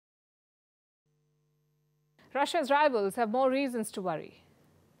Russia's rivals have more reasons to worry.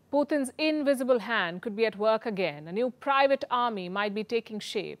 Putin's invisible hand could be at work again. A new private army might be taking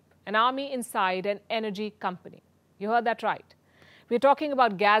shape, an army inside an energy company. You heard that right. We're talking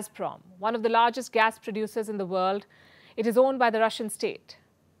about Gazprom, one of the largest gas producers in the world. It is owned by the Russian state,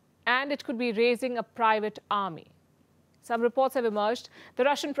 and it could be raising a private army. Some reports have emerged. The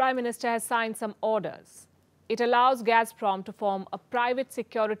Russian Prime Minister has signed some orders. It allows Gazprom to form a private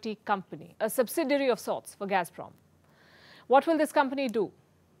security company, a subsidiary of sorts for Gazprom. What will this company do?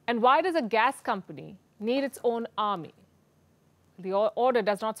 And why does a gas company need its own army? The order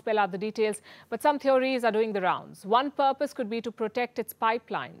does not spell out the details, but some theories are doing the rounds. One purpose could be to protect its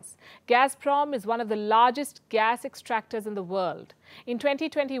pipelines. Gazprom is one of the largest gas extractors in the world. In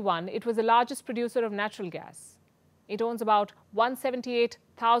 2021, it was the largest producer of natural gas. It owns about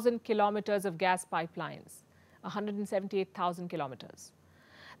 178,000 kilometers of gas pipelines. 178,000 kilometers.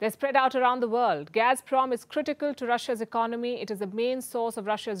 They're spread out around the world. Gazprom is critical to Russia's economy. It is the main source of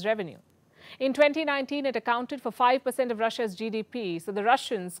Russia's revenue. In 2019, it accounted for 5% of Russia's GDP, so the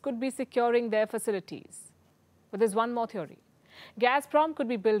Russians could be securing their facilities. But there's one more theory. Gazprom could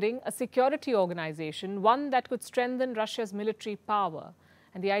be building a security organization, one that could strengthen Russia's military power.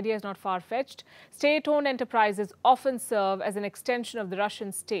 And the idea is not far-fetched. State-owned enterprises often serve as an extension of the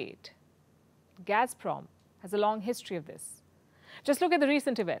Russian state. Gazprom has a long history of this. Just look at the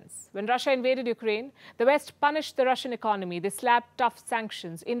recent events. When Russia invaded Ukraine, the West punished the Russian economy. They slapped tough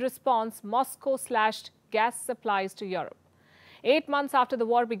sanctions. In response, Moscow slashed gas supplies to Europe. 8 months after the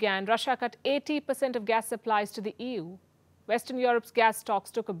war began, Russia cut 80% of gas supplies to the EU. Western Europe's gas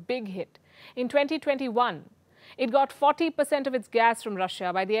stocks took a big hit. In 2021, it got 40% of its gas from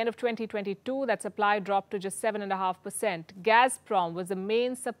Russia. By the end of 2022, that supply dropped to just 7.5%. Gazprom was the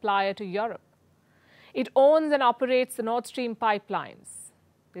main supplier to Europe. It owns and operates the Nord Stream pipelines.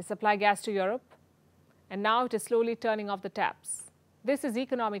 They supply gas to Europe, and now it is slowly turning off the taps. This is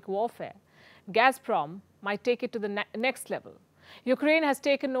economic warfare. Gazprom might take it to the next level. Ukraine has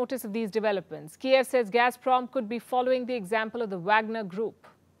taken notice of these developments. Kiev says Gazprom could be following the example of the Wagner Group.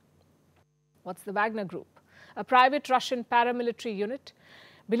 What's the Wagner Group? A private Russian paramilitary unit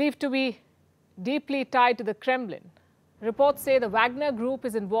believed to be deeply tied to the Kremlin. Reports say the Wagner Group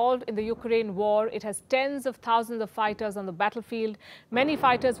is involved in the Ukraine war. It has tens of thousands of fighters on the battlefield. Many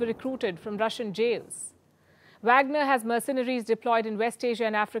fighters were recruited from Russian jails. Wagner has mercenaries deployed in West Asia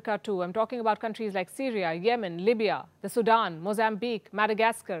and Africa too. I'm talking about countries like Syria, Yemen, Libya, the Sudan, Mozambique,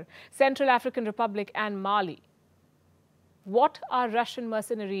 Madagascar, Central African Republic and Mali. What are Russian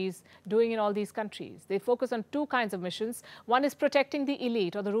mercenaries doing in all these countries? They focus on two kinds of missions. One is protecting the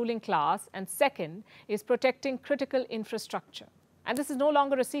elite or the ruling class, and second is protecting critical infrastructure. And this is no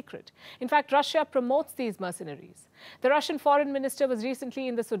longer a secret. In fact, Russia promotes these mercenaries. The Russian foreign minister was recently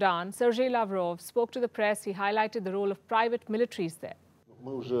in the Sudan. Sergei Lavrov spoke to the press. He highlighted the role of private militaries there.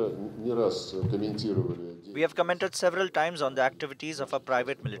 We have commented several times on the activities of our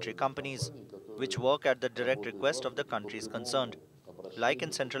private military companies, which work at the direct request of the countries concerned, like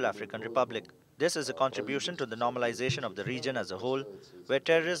in Central African Republic. This is a contribution to the normalization of the region as a whole, where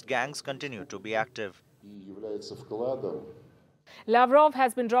terrorist gangs continue to be active. Lavrov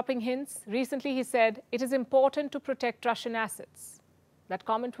has been dropping hints. Recently, he said it is important to protect Russian assets. That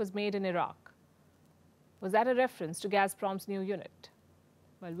comment was made in Iraq. Was that a reference to Gazprom's new unit?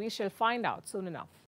 Well, we shall find out soon enough.